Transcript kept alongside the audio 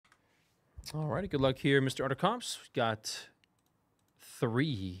All righty, good luck here, Mr. Undercomps. We got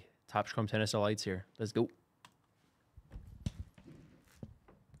 3 Top Chrome Tennis Lights here. Let's go.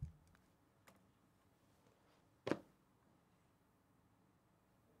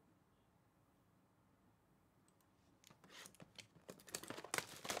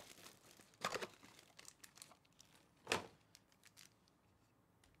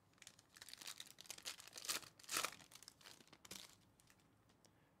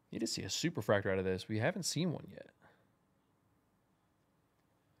 Need to see a super fractor out of this. We haven't seen one yet.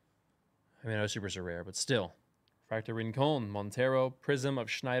 I mean, I know supers are rare, but still. Fractor Rincon, Montero, Prism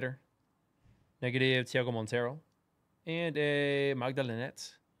of Schneider, negative Thiago Montero, and a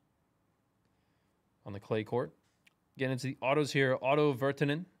Magdalenette on the clay court. Getting into the autos here, Auto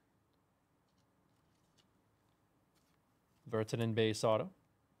Vertanen. Vertanen base auto.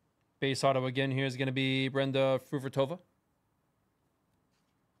 Base auto again here is going to be Brenda Fruvertova.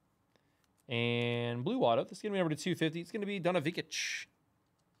 And blue auto, this is going to be number to 250. It's going to be Donna Vikic.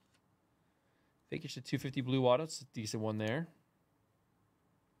 Vikic to 250 blue auto. It's a decent one there.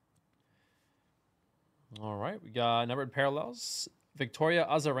 All right, we got numbered parallels. Victoria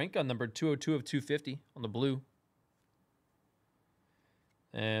Azarenka, number 202 of 250 on the blue.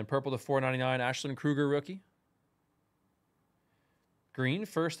 And purple to 499, Ashlyn Kruger rookie. Green,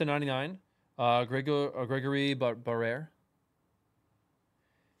 first to 99, Gregory Barrere.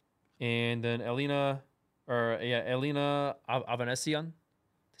 And then Elena Avanesian,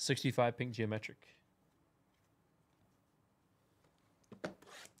 65 pink geometric.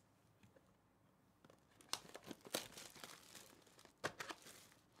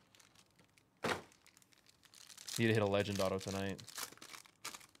 Need to hit a legend auto tonight.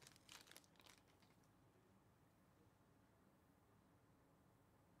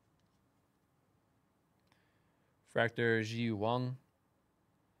 Fractor Ji Wang.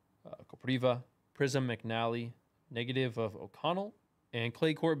 Kopriva, Prism McNally, negative of O'Connell, and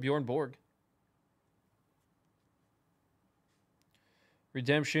clay court Bjorn Borg.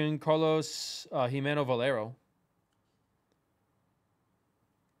 Redemption, Carlos Jimeno Valero.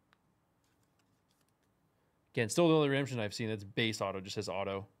 Again, still the only redemption I've seen that's base auto, just says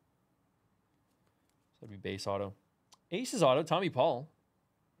auto. So that'd be base auto. Aces auto, Tommy Paul.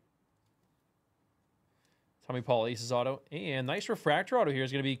 Tommy Paul Aces auto. And nice refractor auto here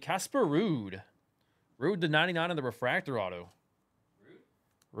is going to be Casper Ruud. Ruud to 99 on the refractor auto.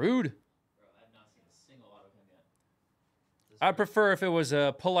 Ruud? Bro, I have not seen a single auto of him yet. I'd prefer if it was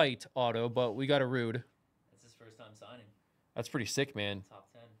a polite auto, but we got a Ruud. It's his first time signing. That's pretty sick, man. Top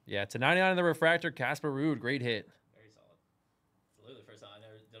 10. Yeah, to 99 on the refractor, Casper Ruud. Great hit. Very solid. It's literally the first time I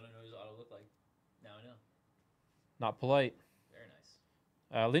don't know what his auto looked like. Now I know. Not polite. Very nice.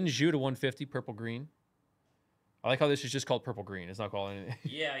 Lin Zhu to 150, purple green. I like how this is just called purple green. It's not called anything.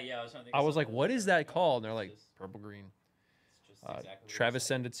 Yeah, I was trying to think. I was like, what is that called? And they're like, purple green. It's just exactly Travis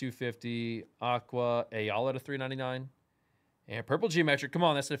Sen to 250, Aqua, Ayala to 399, and purple geometric. Come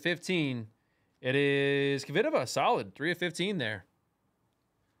on, that's a 15. It is Kvitova, solid 3 of 15 there.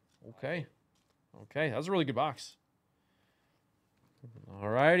 Okay, that was a really good box. All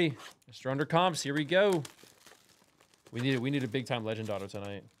righty, Mr. Undercomps, here we go. We need a big time legend auto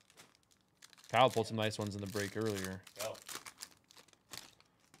tonight. Kyle pulled some nice ones in the break earlier. Go.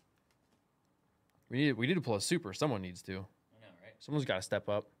 We need to pull a super. Someone needs to. I know, right? Someone's got to step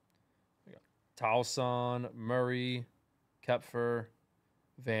up. We got Towson, Murray, Kepfer,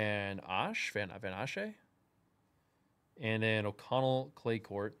 Van Asche, and then O'Connell Clay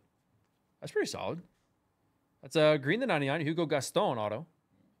Court. That's pretty solid. That's a green to 99, Hugo Gaston auto.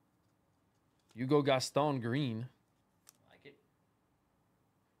 Hugo Gaston green. Like it.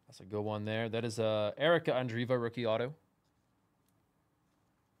 That's a good one there. That is a Erica Andriva rookie auto.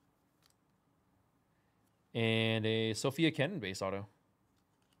 And a Sophia Kenin base auto.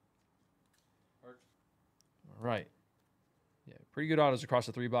 All right. Yeah, pretty good autos across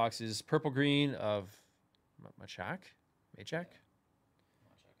the 3 boxes. Purple green of Machak. Mute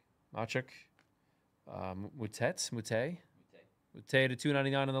to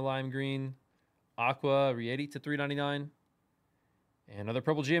 299 on the lime green. Aqua Rieti to 399. And another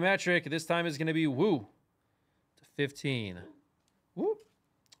purple geometric. This time is going to be Woo to 15. Woo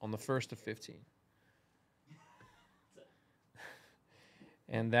on the first of 15.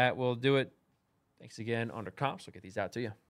 And that will do it. Thanks again, Undercomps. We'll get these out to you.